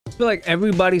I feel like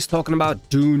everybody's talking about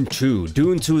Dune 2,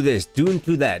 Dune 2 this, Dune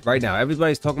 2 that right now.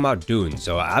 Everybody's talking about Dune.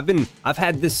 So I've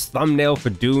had this thumbnail for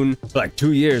Dune for like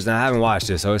 2 years and I haven't watched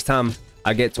it. So it's time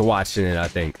I get to watching it, I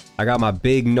think. I got my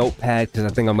big notepad because I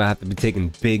think I'm gonna have to be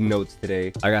taking big notes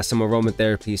today. I got some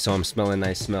aromatherapy, so I'm smelling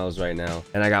nice smells right now.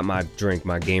 And I got my drink,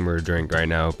 my gamer drink right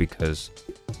now because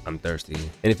I'm thirsty.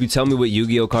 And if you tell me what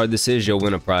Yu-Gi-Oh card this is, you'll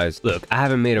win a prize. Look, I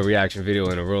haven't made a reaction video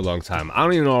in a real long time. I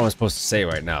don't even know what I'm supposed to say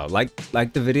right now. Like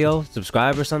the video,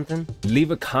 subscribe or something.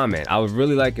 Leave a comment. I would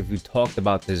really like if you talked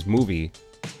about this movie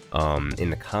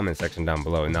in the comment section down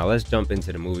below. Now let's jump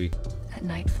into the movie. At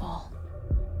nightfall,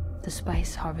 the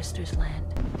spice harvesters land.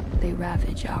 They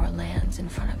ravage our lands in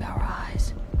front of our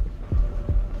eyes.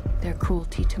 Their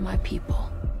cruelty to my people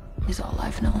is all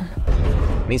I've known.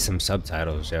 Need some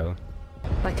subtitles, yo.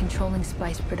 By controlling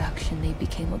spice production, they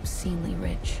became obscenely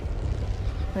rich.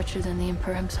 Richer than the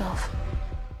Emperor himself.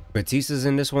 Batista's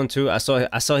in this one too. I saw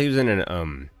he was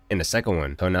in the second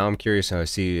one. So now I'm curious to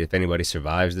see if anybody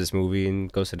survives this movie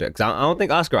and goes to the... 'cause I don't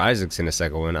think Oscar Isaac's in the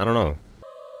second one. I don't know.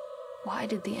 Why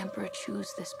did the Emperor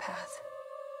choose this path?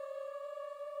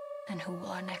 And who will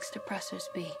our next oppressors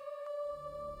be?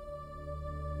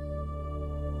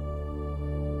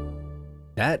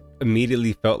 That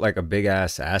immediately felt like a big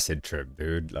ass acid trip,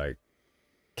 dude. Like,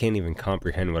 can't even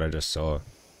comprehend what I just saw.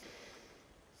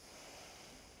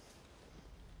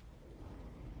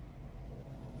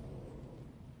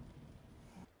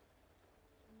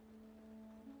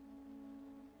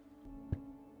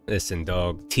 Listen,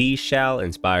 dog. T-Shal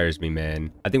inspires me,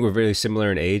 man. I think we're very similar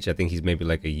in age. I think he's maybe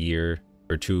like a year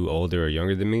or two older or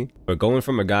younger than me. But going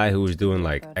from a guy who was doing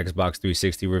like Xbox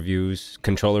 360 reviews,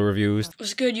 controller reviews.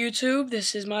 What's good, YouTube?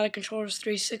 This is Modded Controllers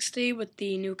 360 with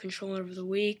the new controller of the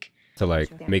week. To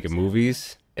like making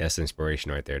movies. Yeah, that's inspiration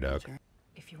right there, dog.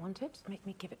 If you want it, make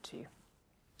me give it to you.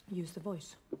 Use the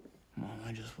voice. Mom,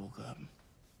 I just woke up.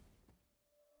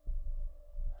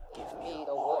 Give me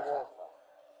the water.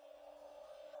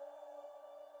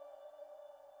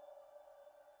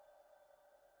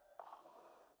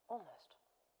 Almost.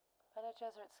 Bene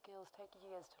Gesserit skills take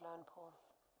years to learn, Paul.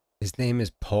 His name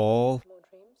is Paul. More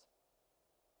dreams?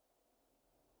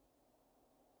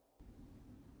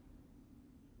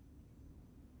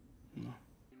 No.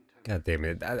 God damn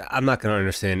it. I'm not gonna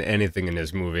understand anything in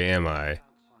this movie, am I?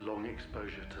 Long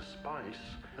exposure to spice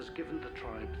has given the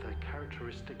tribe their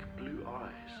characteristic blue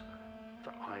eyes.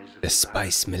 The eyes of The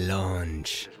spice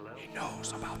melange. He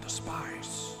knows about the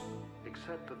spice.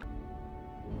 except that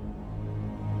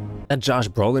That Josh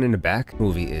Brolin in the back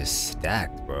movie is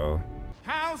stacked, bro.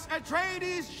 House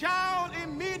Atreides shall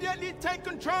immediately take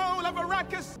control of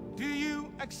Arrakis. Do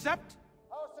you accept?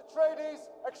 House Atreides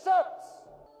accepts!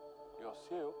 Your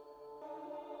seal.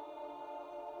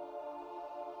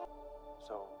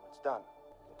 So it's done.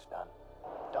 It's done.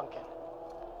 Duncan.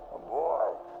 Oh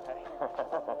boy. Hey.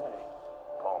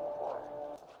 Oh boy.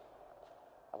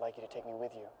 I'd like you to take me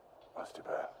with you. That's too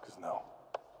bad, because no.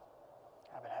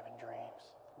 I've been having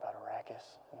dreams about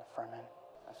Arrakis and the Fremen.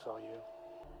 I saw you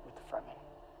with the Fremen.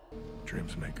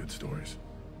 Dreams make good stories,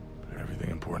 but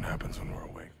everything important happens when we're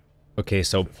awake. Okay,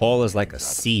 so Paul is like a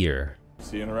seer.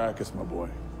 See you in Arrakis, my boy.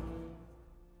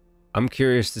 I'm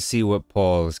curious to see what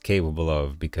Paul is capable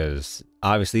of because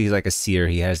obviously he's like a seer.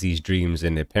 He has these dreams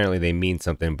and apparently they mean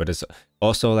something, but it's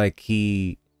also like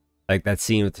like that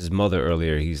scene with his mother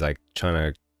earlier, he's like trying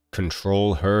to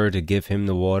control her to give him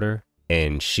the water.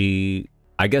 And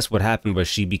I guess what happened was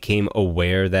she became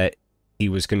aware that he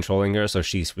was controlling her, so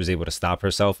she was able to stop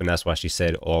herself, and that's why she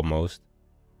said almost,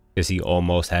 because he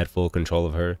almost had full control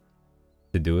of her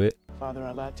to do it. Father,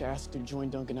 I'd like to ask to join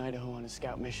Duncan Idaho on a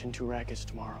scout mission to Arrakis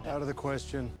tomorrow. Out of the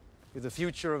question. You're the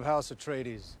future of House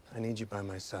Atreides. I need you by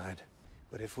my side.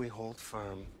 But if we hold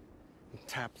firm and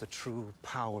tap the true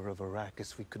power of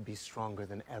Arrakis, we could be stronger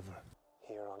than ever.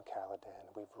 Here on Caladan,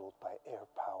 we've ruled by air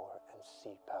power and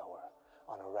sea power.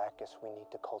 On Arrakis, we need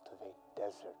to cultivate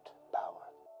desert power.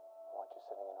 I want you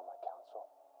sitting in on my council,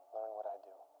 learn what I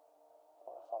do.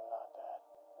 What if I'm not Dad?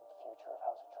 The future of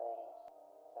House Atreides.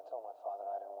 I told my father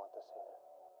I didn't want this either.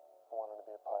 I wanted to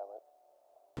be a pilot.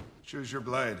 Choose your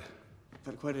blade.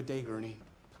 Had quite a day, Gurney.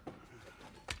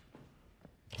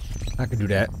 I could do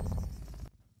that.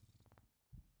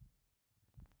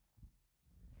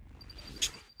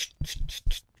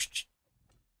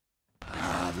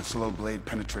 Ah, the slow blade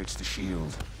penetrates the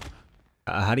shield.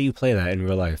 How do you play that in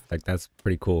real life? Like, that's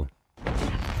pretty cool.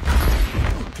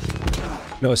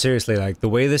 No, seriously, like the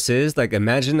way this is, like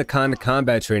imagine the kind of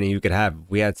combat training you could have.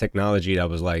 We had technology that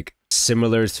was like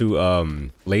similar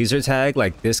to laser tag,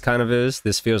 like this kind of is.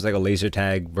 This feels like a laser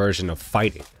tag version of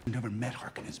fighting. You never met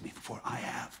Harkonnens before. I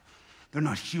have. They're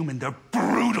not human, they're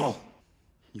brutal.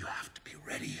 You have to be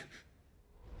ready.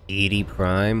 80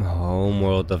 Prime,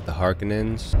 Homeworld of the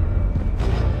Harkonnens.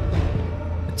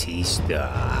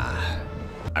 Batista.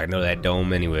 I know that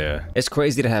dome anywhere. It's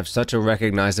crazy to have such a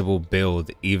recognizable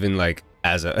build, even like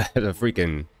as a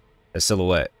freaking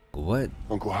silhouette. What?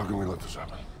 Uncle, how can we let this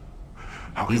happen?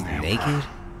 How He's can we naked?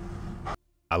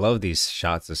 I love these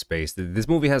shots of space. This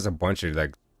movie has a bunch of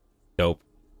like dope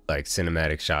like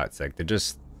cinematic shots. Like they're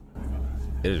just,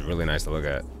 it is really nice to look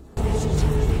at.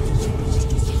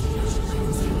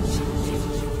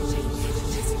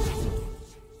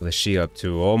 What's she up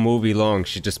to? All movie long,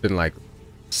 she's just been like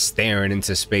staring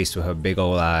into space with her big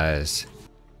old eyes.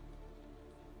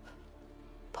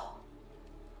 Paul,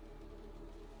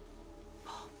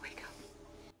 wake up.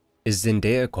 Is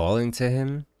Zendaya calling to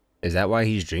him? Is that why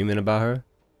he's dreaming about her?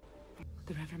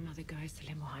 The Reverend Mother Gaius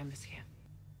Lemoheim is here.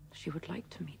 She would like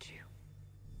to meet you.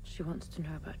 She wants to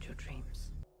know about your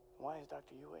dreams. Why is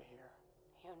Dr. Yue here?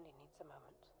 He only needs a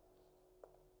moment.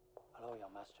 Hello, young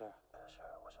master.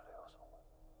 我是刘总。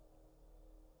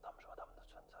他们说他们的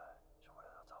存在是为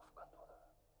了要造福更多的人，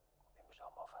并不是要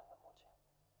冒犯你的母亲。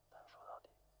但说到底，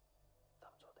他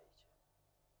们做的一切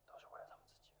都是为了他们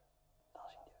自己人。当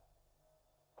心点。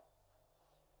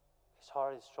His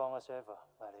heart is strong as ever,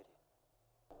 my lady.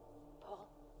 Paul.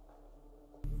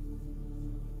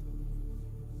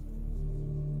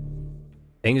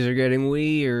 Things are getting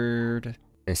weird.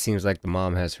 It seems like the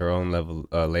mom has her own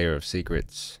layer of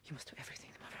secrets. You must do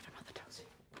everything that my Reverend Mother tells you.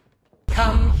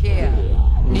 Come here.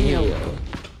 Kneel.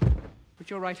 Put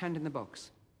your right hand in the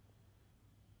box.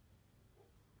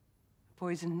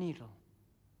 Poison needle.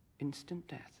 Instant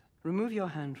death. Remove your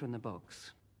hand from the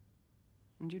box.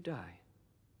 And you die.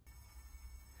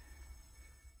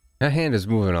 Her hand is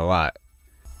moving a lot.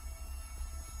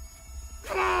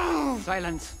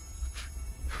 Silence.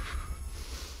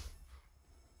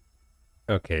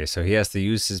 Okay, so he has to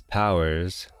use his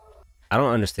powers. I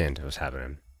don't understand what's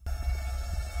happening.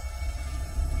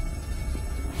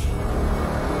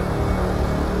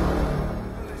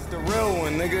 It's the real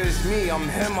one, nigga. It's me. I'm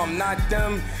him. I'm not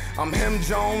them. I'm him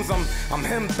Jones. I'm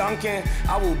him Duncan.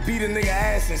 I will beat a nigga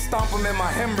ass and stomp him in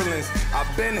my Timberlands.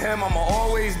 I've been him. I'ma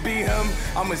always be him.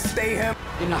 I'ma stay him.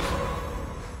 Enough.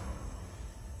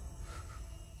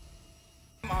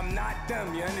 I'm not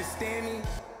them. You understand me?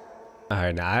 All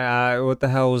right, now what the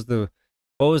hell was what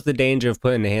was the danger of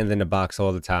putting the hand in the box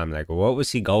all the time? Like, what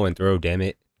was he going through? Damn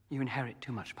it! You inherit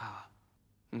too much power.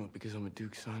 What, because I'm a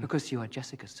Duke's son? Because you are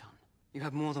Jessica's son. You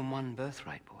have more than one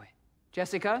birthright, boy.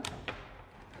 Jessica?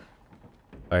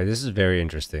 All right, this is very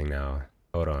interesting now.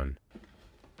 Hold on.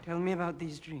 Tell me about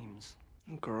these dreams.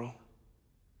 A girl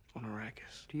on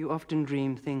Arrakis. Do you often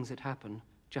dream things that happen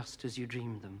just as you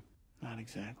dreamed them? Not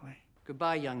exactly.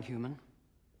 Goodbye, young human.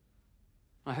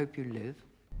 I hope you live.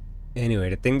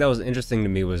 Anyway, the thing that was interesting to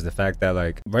me was the fact that,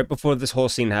 like, right before this whole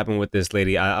scene happened with this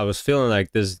lady, I was feeling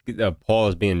like this Paul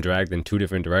is being dragged in two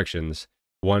different directions.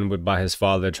 One would by his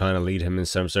father trying to lead him in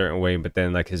some certain way, but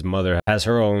then like his mother has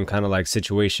her own kind of like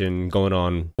situation going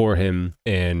on for him,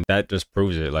 and that just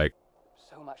proves it. Like,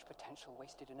 so much potential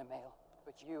wasted in a male,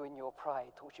 but you in your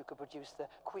pride thought you could produce the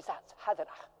Kwisatz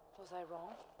Haderach. Was I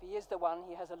wrong? If he is the one,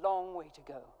 he has a long way to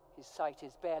go. His sight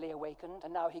is barely awakened,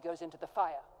 and now he goes into the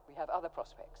fire. We have other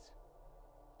prospects.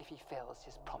 If he fails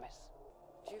his promise.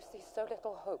 Do you see so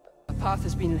little hope? A path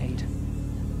has been laid.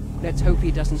 Let's hope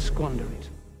he doesn't squander it.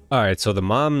 all right, so the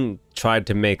mom tried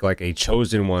to make like a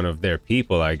chosen one of their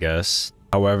people, I guess.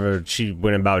 However, she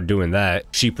went about doing that.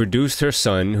 She produced her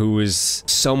son, who is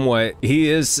somewhat, he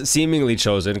is seemingly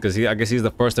chosen because I guess he's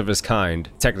the first of his kind,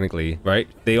 technically, right?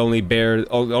 They only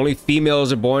only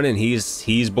females are born, and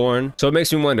he's born. So it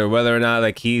makes me wonder whether or not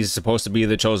like he's supposed to be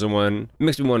the chosen one. It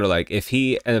makes me wonder like if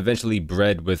he eventually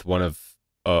bred with one of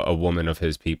a woman of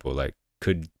his people, like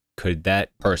could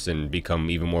that person become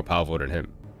even more powerful than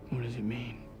him? What does it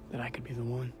mean? That I could be the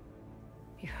one?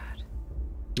 You heard.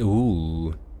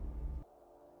 Ooh.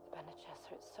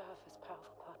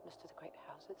 To the great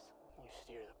houses. You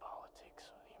steer the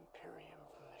politics of the Imperium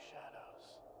from the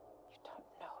shadows. You don't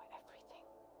know everything.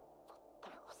 For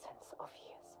thousands of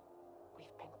years,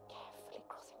 we've been carefully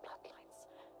crossing bloodlines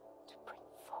to bring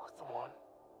forth The one?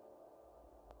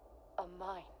 a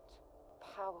mind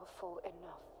powerful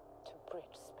enough to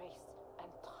bridge space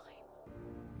and time,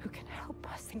 who can help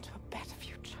us into a better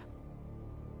future.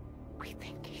 We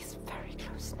think he's very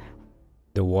close now.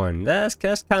 The one. That's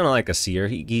kind of like a seer.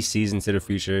 He sees into the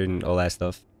future and all that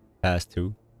stuff. Past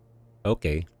too.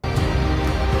 Okay.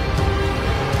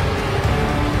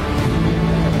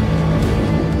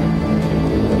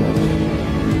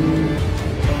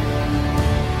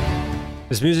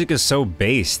 This music is so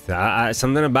based.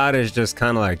 Something about it is just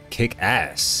kind of like kick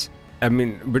ass. I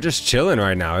mean, we're just chilling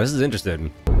right now. This is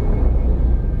interesting.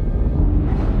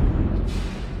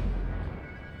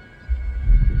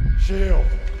 Shield.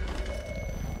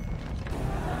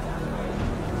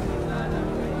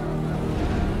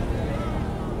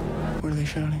 What are they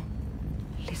shouting?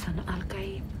 Listen,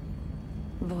 Al-Gaib.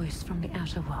 Voice from the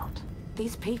outer world.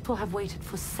 These people have waited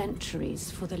for centuries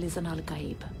for the Lisan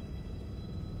Al-Gaib.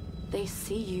 They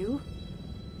see you.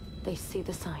 They see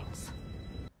the signs.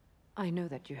 I know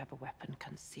that you have a weapon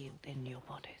concealed in your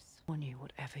bodies. Warn you,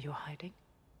 whatever you're hiding,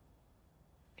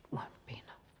 it won't be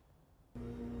enough.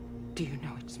 Do you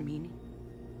know its meaning?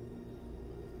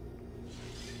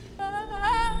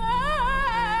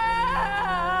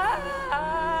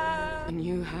 And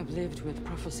you have lived with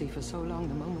prophecy for so long,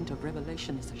 the moment of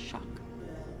revelation is a shock.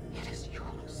 It is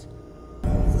yours.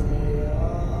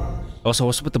 Also,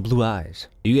 what's with the blue eyes?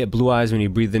 Do you get blue eyes when you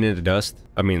breathe in the dust?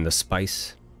 I mean, the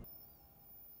spice.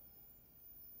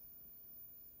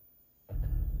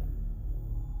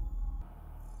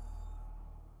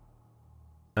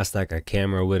 That's like a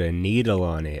camera with a needle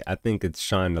on it. I think it's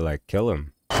trying to like kill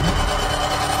him. It's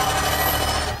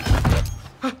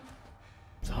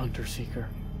a hunter-seeker.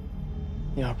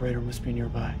 The operator must be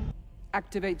nearby.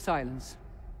 Activate silence.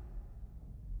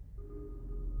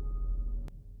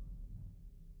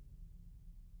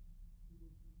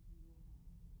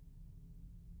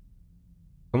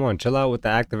 Come on, chill out with the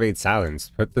activate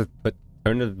silence.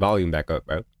 Turn the volume back up,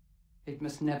 bro. It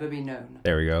must never be known.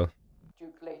 There we go.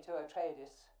 Duke Leto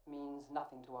Atreides means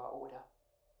nothing to our order.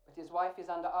 But his wife is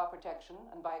under our protection,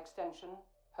 and by extension,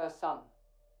 her son.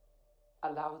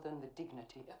 Allow them the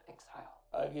dignity of exile.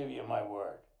 I give you my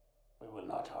word. We will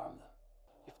not harm them.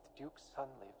 If the Duke's son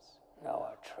lives... No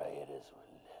Atreides will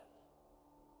live.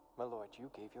 My lord, you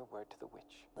gave your word to the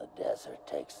witch. The desert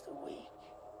takes the weak.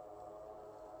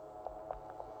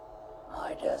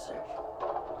 My desert.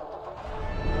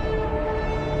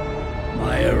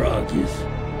 My Iraqis.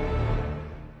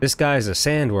 This guy's a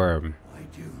sandworm.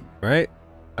 Right?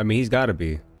 I mean, he's gotta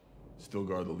be.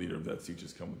 Stilgar, the leader of that siege,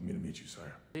 has come with me to meet you,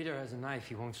 sire. Leader has a knife.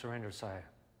 He won't surrender, sire.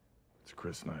 It's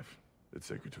Chris' knife. It's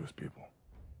sacred to his people.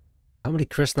 How many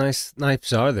Chris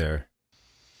knives are there?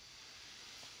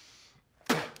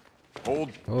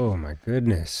 Hold. Oh my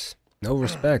goodness. No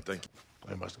respect. Thank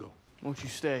you. I must go. Won't you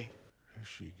stay?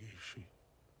 She.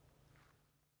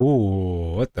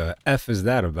 Ooh, what the F is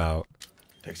that about?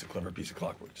 Takes a clever piece of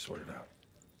clockwork to sort it out.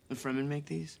 The Fremen make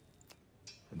these?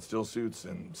 And still suits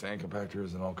and sand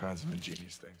compactors and all kinds of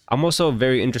ingenious things. I'm also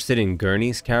very interested in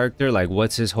Gurney's character. Like,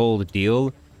 what's his whole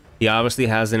deal? He obviously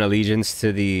has an allegiance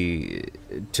to the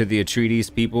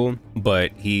Atreides people,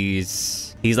 but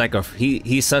he's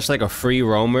such like a free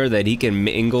roamer that he can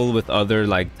mingle with other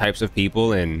like types of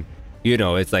people, and you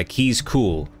know, it's like he's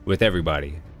cool with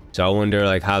everybody. So I wonder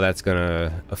like how that's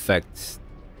gonna affect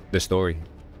the story.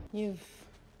 You've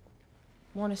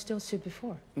worn a still suit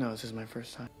before? No, this is my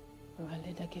first time.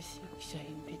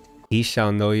 He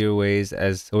shall know your ways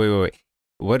as... Wait.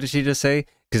 What did she just say?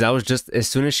 Because I was just... As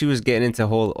soon as she was getting into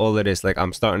all of this, like,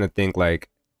 I'm starting to think, like,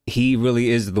 he really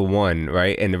is the one,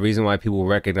 right? And the reason why people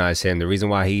recognize him, the reason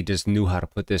why he just knew how to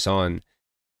put this on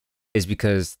is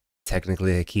because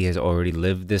technically, like, he has already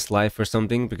lived this life or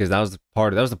something. Because that was the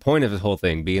point of his whole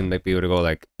thing, being, like, be able to go,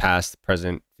 like, past,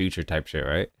 present, future type shit,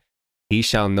 right? He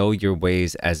shall know your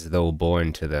ways as though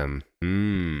born to them.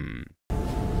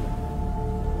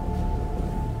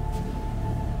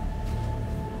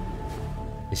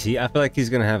 You see, I feel like he's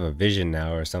gonna have a vision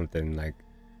now or something. Like,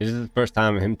 this is the first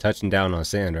time of him touching down on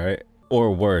sand, right?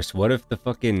 Or worse, what if the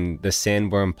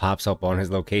sandworm pops up on his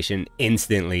location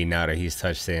instantly now that he's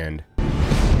touched sand?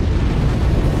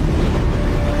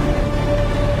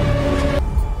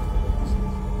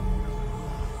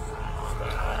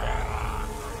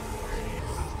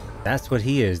 That's what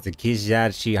he is, the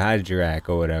Kizachi Hydrak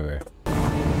or whatever.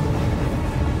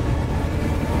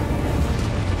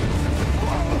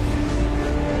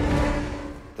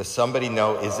 Does somebody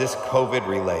know, is this COVID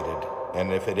related?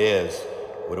 And if it is,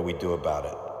 what do we do about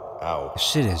it? Ow. This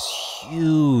shit is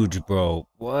huge, bro.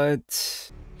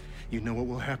 What? You know what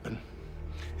will happen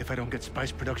if I don't get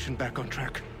spice production back on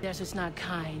track? Desert's not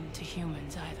kind to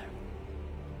humans either.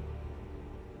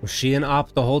 Was she an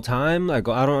op the whole time? Like,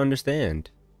 I don't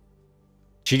understand.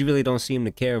 She really don't seem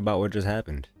to care about what just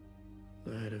happened.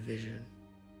 I had a vision.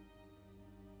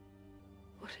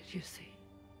 What did you see?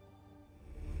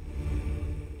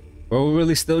 Bro, we're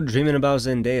really still dreaming about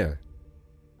Zendaya.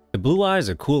 The blue eyes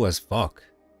are cool as fuck.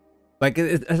 Like,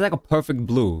 it's like a perfect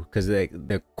blue, because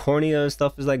the cornea and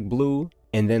stuff is like blue,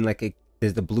 and then like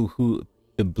there's the blue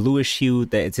the bluish hue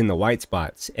that it's in the white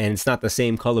spots, and it's not the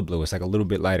same color blue. It's like a little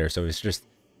bit lighter, so it just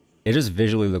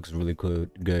visually looks really cool,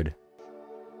 good.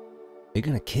 They're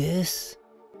gonna kiss.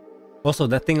 Also,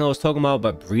 that thing I was talking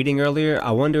about breeding earlier, I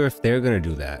wonder if they're gonna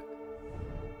do that.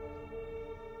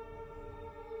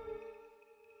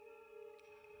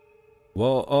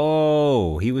 Well,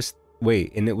 oh, he was,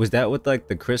 wait, and was that with like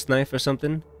the Chris knife or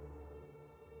something?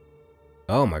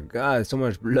 Oh my god, so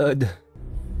much blood.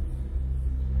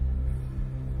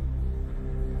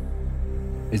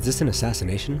 Is this an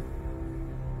assassination?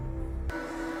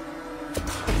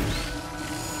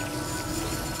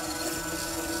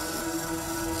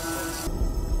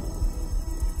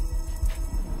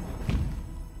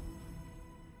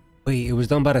 Wait, it was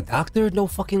done by the doctor? No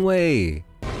fucking way.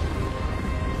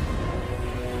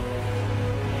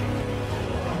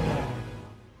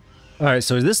 Alright,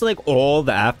 so is this like all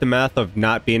the aftermath of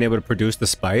not being able to produce the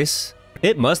spice?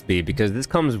 It must be, because this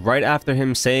comes right after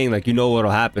him saying like, you know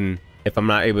what'll happen if I'm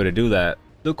not able to do that.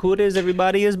 Look who it is,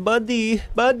 everybody, is Buddy.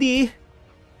 Buddy!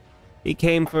 He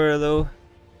came to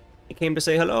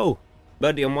say hello.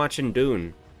 Buddy, I'm watching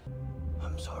Dune.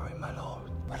 I'm sorry, my lord,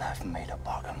 but I've made a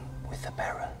bargain with the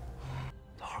Baron.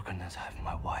 The Harkonnens have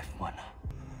my wife, Mana.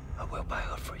 I will buy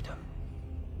her freedom,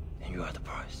 and you are the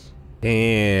price.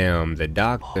 Damn, the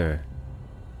doctor.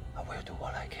 I will do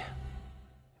what I can.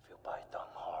 If you bite them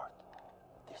hard,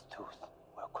 this tooth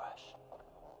will crash.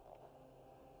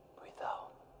 Breathe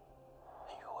out,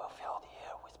 and you will fill the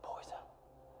air with poison.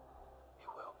 It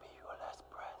will be your last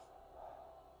breath.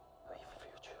 But if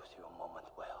you choose your moment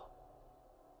well,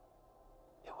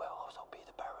 it will also be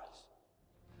the Baron's.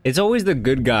 It's always the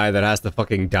good guy that has to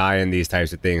fucking die in these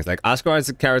types of things. Like, Oscar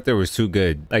Isaac's character was too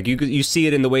good. Like, you see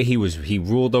it in the way he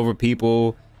ruled over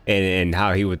people, and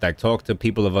how he would like talk to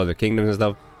people of other kingdoms and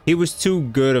stuff. He was too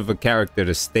good of a character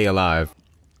to stay alive.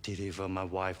 Deliver my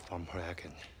wife from her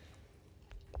agony.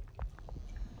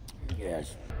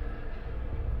 Yes.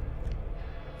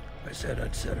 I said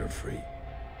I'd set her free.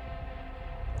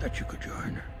 That you could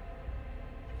join her.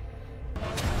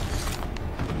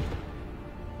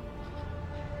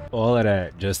 All of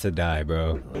that just to die,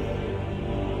 bro.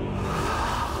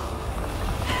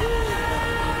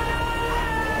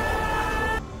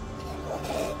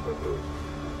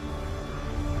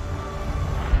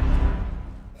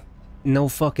 No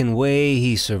fucking way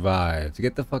he survived.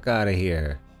 Get the fuck out of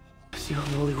here. It's the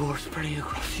unholy war spreading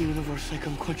across the universe like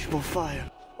unquenchable fire.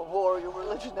 A warrior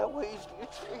religion that waves the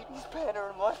Atreides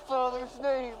banner in my father's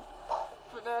name.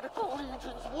 Fanatical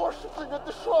legions worshipping at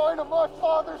the shrine of my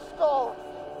father's skull.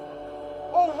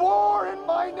 A war in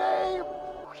my name!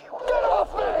 Get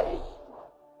off me!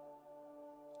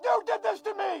 You did this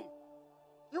to me!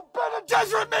 You Bene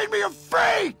Gesserit made me a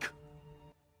freak!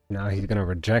 Now he's gonna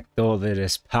reject all of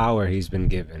this power he's been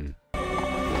given.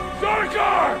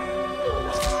 Sarkar!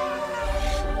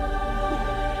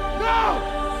 No!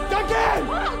 Duncan!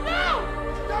 Oh,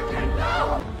 no! Duncan,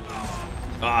 no!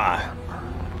 Ah!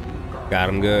 Got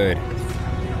him good.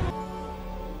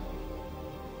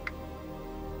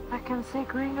 I can say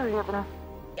greener, Yevna.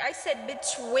 I said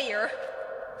betrayer.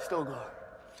 Still gone.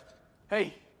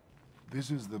 Hey!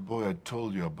 This is the boy I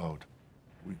told you about.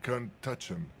 We can't touch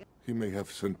him. He may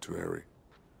have sanctuary.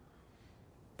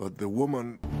 But the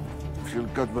woman, she'll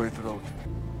cut my throat.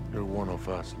 You're one of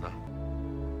us now.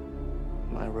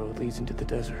 My road leads into the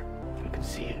desert. I can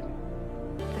see it.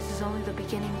 This is only the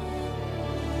beginning.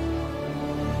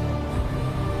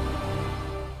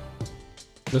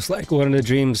 Looks like one of the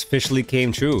dreams officially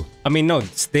came true. I mean, no,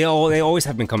 they always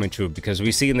have been coming true, because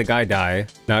we see the guy die.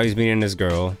 Now he's meeting this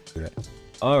girl.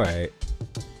 All right.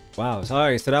 Wow.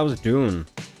 Sorry. So that was Dune.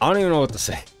 I don't even know what to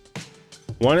say.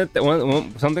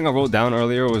 Something I wrote down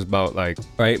earlier was about like,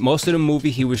 right, most of the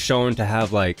movie he was shown to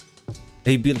have like,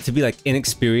 to be like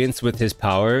inexperienced with his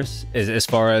powers as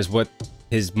far as what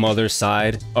his mother's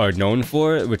side are known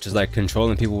for, which is like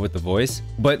controlling people with the voice.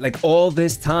 But like all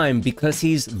this time, because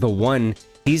he's the one,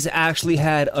 he's actually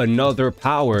had another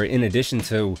power in addition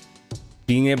to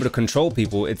being able to control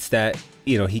people. It's that,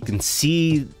 you know, he can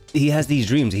see, he has these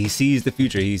dreams, he sees the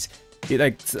future.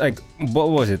 Like what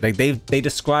was it? Like they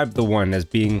described the one as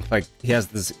being like, he has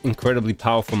this incredibly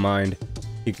powerful mind.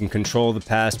 He can control the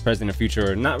past, present, and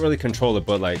future. Not really control it,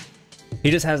 but like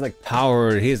he just has like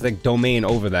power. He has like domain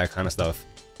over that kind of stuff.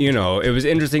 You know, it was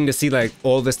interesting to see like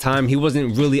all this time he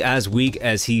wasn't really as weak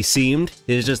as he seemed.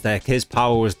 It's just that his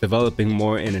power was developing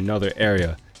more in another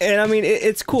area. And I mean,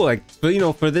 it's cool. Like, but you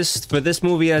know, for this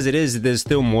movie as it is, there's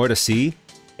still more to see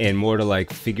and more to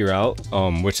like figure out,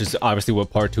 which is obviously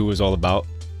what part 2 is all about.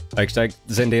 Like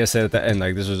Zendaya said at the end,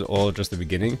 like this was all just the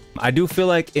beginning. I do feel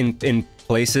like in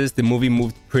places the movie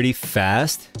moved pretty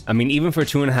fast. I mean, even for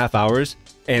 2.5 hours.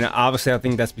 And obviously I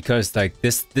think that's because like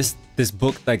this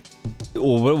book, like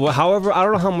however, I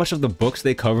don't know how much of the books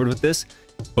they covered with this,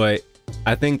 but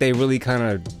I think they really kind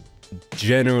of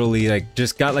generally like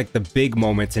just got like the big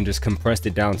moments and just compressed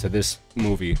it down to this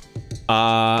movie.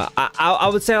 I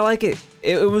would say I like it.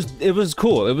 It was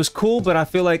cool. It was cool, but I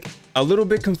feel like a little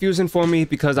bit confusing for me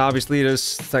because obviously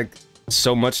there's like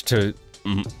so much to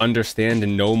understand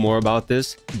and know more about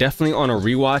this. Definitely on a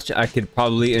rewatch, I could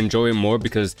probably enjoy it more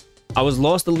because I was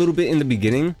lost a little bit in the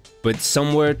beginning, but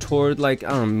somewhere toward like,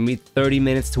 I don't know, maybe 30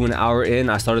 minutes to an hour in,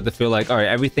 I started to feel like, all right,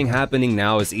 everything happening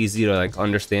now is easy to like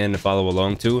understand and follow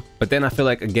along to. But then I feel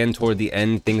like again, toward the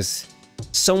end,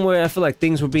 somewhere I feel like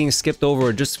things were being skipped over,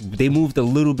 or just they moved a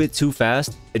little bit too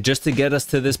fast just to get us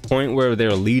to this point where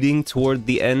they're leading toward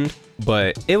the end.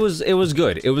 But it was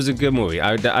good. It was a good movie.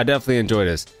 I definitely enjoyed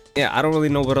this. Yeah, I don't really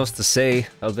know what else to say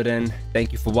other than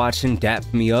thank you for watching. Dap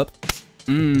me up.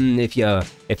 If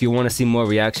you want to see more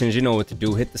reactions, you know what to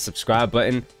do. Hit the subscribe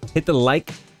button, hit the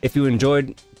like if you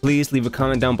enjoyed. Please leave a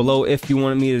comment down below if you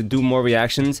want me to do more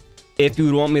reactions, if you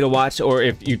would want me to watch, or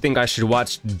if you think I should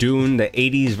watch Dune, the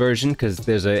 80s version, because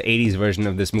there's a 80s version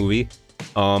of this movie.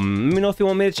 Let me know if you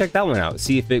want me to check that one out,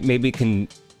 see if it maybe can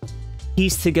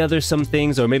piece together some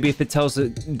things, or maybe if it tells a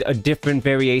different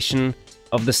variation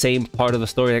of the same part of the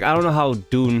story. Like, I don't know how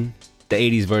Dune, the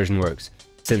 80s version works,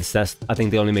 since I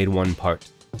think they only made one part.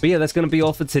 But yeah, that's gonna be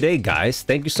all for today, guys.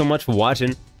 Thank you so much for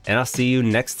watching, and I'll see you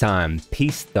next time.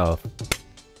 Peace the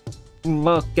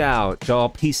fuck out, y'all.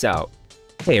 Peace out.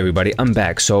 Hey everybody, I'm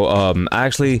back. So I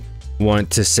actually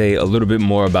want to say a little bit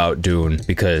more about Dune,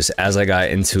 because as I got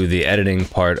into the editing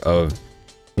part of,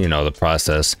 you know, the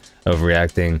process of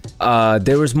reacting,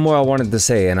 there was more I wanted to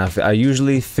say, and I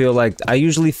usually feel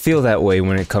that way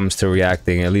when it comes to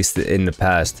reacting, at least in the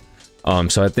past.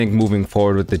 So I think moving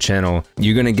forward with the channel,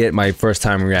 you're gonna get my first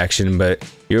time reaction, but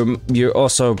you're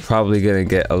also probably gonna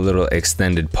get a little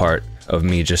extended part of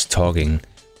me just talking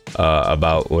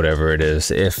about whatever it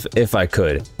is, if I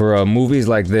could. For movies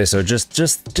like this, or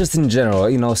just in general,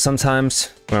 you know,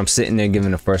 sometimes when I'm sitting there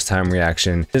giving a first time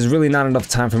reaction, there's really not enough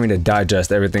time for me to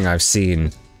digest everything I've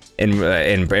seen and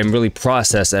really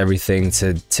process everything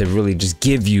to really just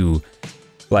give you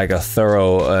like a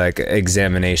thorough like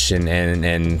examination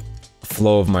and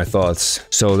flow of my thoughts.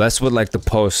 So that's what like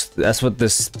that's what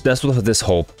this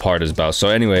whole part is about. So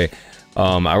anyway,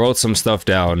 I wrote some stuff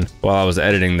down while I was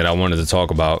editing that I wanted to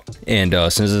talk about, and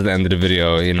since it's the end of the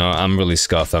video, you know, I'm really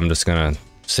scuffed. I'm just gonna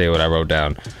say what I wrote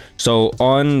down. So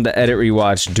on the edit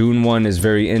rewatch, Dune 1 is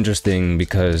very interesting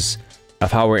because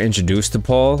of how we're introduced to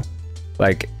Paul,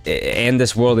 like, and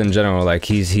this world in general. Like,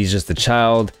 he's just a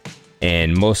child,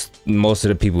 and most of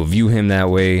the people view him that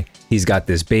way. He's got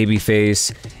this baby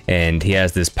face, and he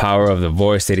has this power of the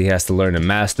voice that he has to learn to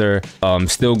master.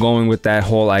 Still going with that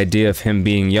whole idea of him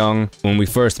being young. When we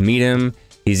first meet him,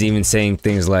 he's even saying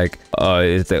things like,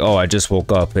 it's like, oh, I just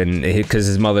woke up, and because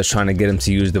his mother's trying to get him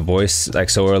to use the voice like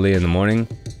so early in the morning.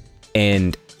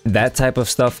 And that type of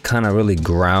stuff kind of really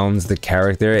grounds the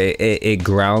character. It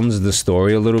grounds the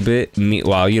story a little bit.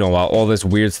 While all this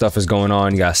weird stuff is going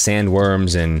on, you got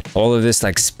sandworms and all of this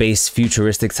like space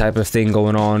futuristic type of thing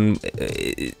going on,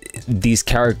 these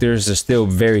characters are still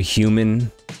very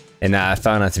human, and I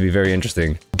found that to be very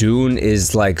interesting. Dune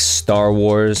is like Star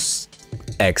Wars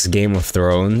x Game of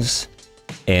Thrones,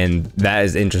 and that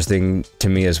is interesting to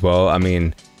me as well. I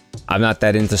mean, I'm not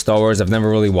that into Star Wars. I've never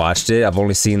really watched it. I've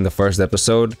only seen the first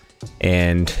episode,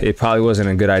 and it probably wasn't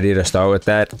a good idea to start with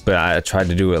that, but I tried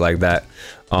to do it like that.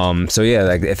 So yeah,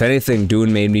 like, if anything,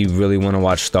 Dune made me really want to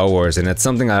watch Star Wars, and it's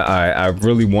something I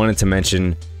really wanted to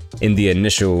mention in the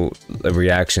initial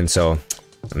reaction, so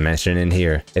I'm mentioning it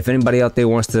here. If anybody out there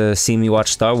wants to see me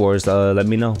watch Star Wars, let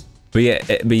me know. But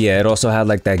yeah, it also had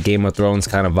like that Game of Thrones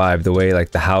kind of vibe, the way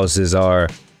like the houses are.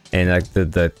 And like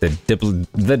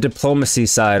the diplomacy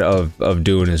side of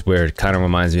Dune is where it kind of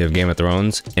reminds me of Game of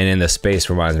Thrones, and in the space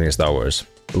reminds me of Star Wars.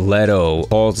 Leto,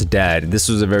 Paul's dad, this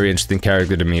was a very interesting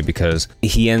character to me because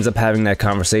he ends up having that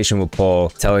conversation with Paul,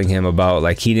 telling him about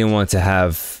like he didn't want to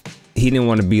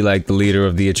be like the leader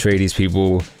of the Atreides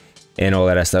people and all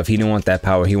that stuff. He didn't want that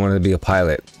power. He wanted to be a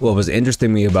pilot. What was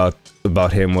interesting to me about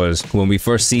him was when we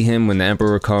first see him, when the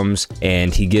Emperor comes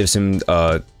and he gives him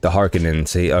the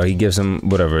Harkonnen, or he gives him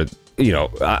whatever, you know,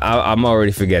 I'm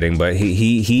already forgetting, but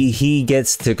he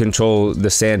gets to control the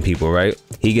Sand People, right?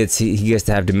 He gets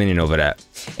to have dominion over that.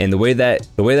 And the way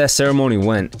that ceremony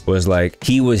went was like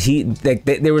there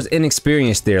was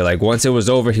inexperience there. Like, once it was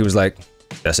over, he was like,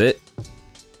 that's it,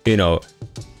 you know.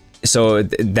 So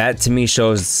that to me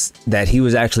shows that he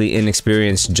was actually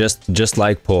inexperienced, just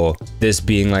like Paul. This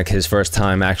being like his first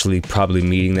time actually probably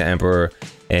meeting the Emperor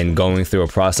and going through a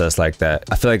process like that.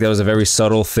 I feel like that was a very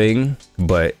subtle thing,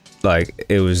 but like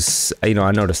it was, you know,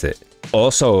 I noticed it.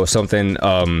 Also something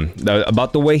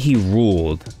about the way he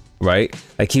ruled, right?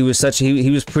 Like he was he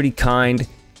was pretty kind.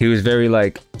 He was very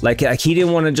like he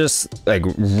didn't want to just like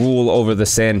rule over the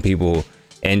Sand People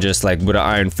and just like with an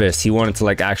iron fist. He wanted to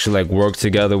like actually like work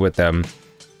together with them.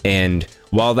 And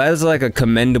while that is like a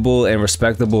commendable and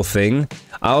respectable thing,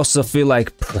 I also feel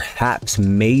like perhaps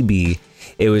maybe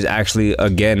it was actually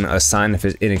again a sign of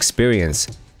his inexperience,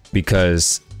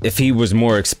 because if he was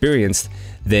more experienced,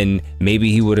 then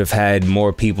maybe he would have had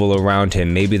more people around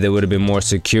him. Maybe there would have been more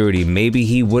security. Maybe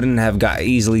he wouldn't have got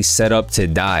easily set up to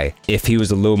die if he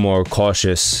was a little more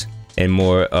cautious and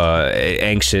more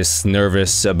anxious,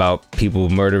 nervous about people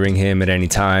murdering him at any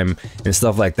time and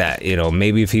stuff like that. You know,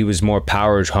 maybe if he was more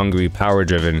power hungry, power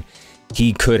driven,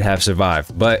 he could have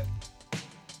survived. But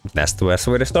that's the way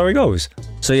the story goes.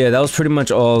 So yeah, that was pretty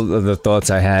much all of the thoughts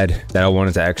I had that I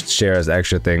wanted to share as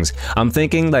extra things. I'm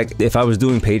thinking like if I was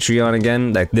doing Patreon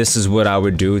again, like this is what I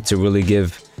would do to really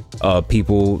give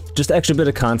people just extra bit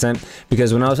of content,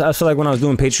 because I feel like when I was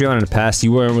doing Patreon in the past,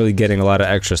 you weren't really getting a lot of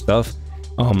extra stuff.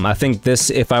 I think this,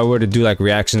 if I were to do like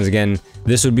reactions again,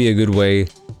 this would be a good way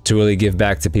to really give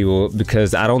back to people,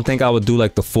 because I don't think I would do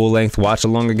like the full length watch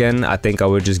along again. I think I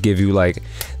would just give you like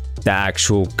the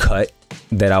actual cut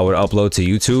that I would upload to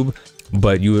YouTube,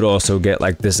 but you would also get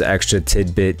like this extra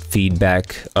tidbit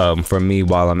feedback from me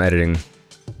while I'm editing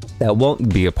that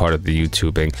won't be a part of the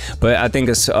YouTubing. But I think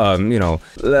it's you know,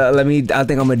 I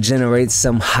think I'm gonna generate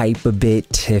some hype a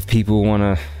bit if people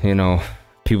wanna, you know,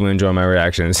 people enjoy my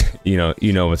reactions. You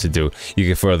know what to do. You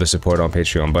can further support on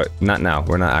Patreon, but not now.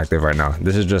 We're not active right now.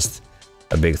 This is just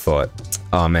a big thought.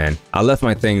 Oh man, I left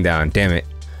my thing down, damn it.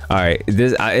 All right,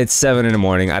 it's 7 in the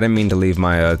morning. I didn't mean to leave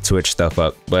my Twitch stuff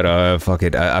up, but fuck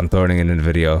it, I'm throwing it in the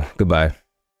video. Goodbye.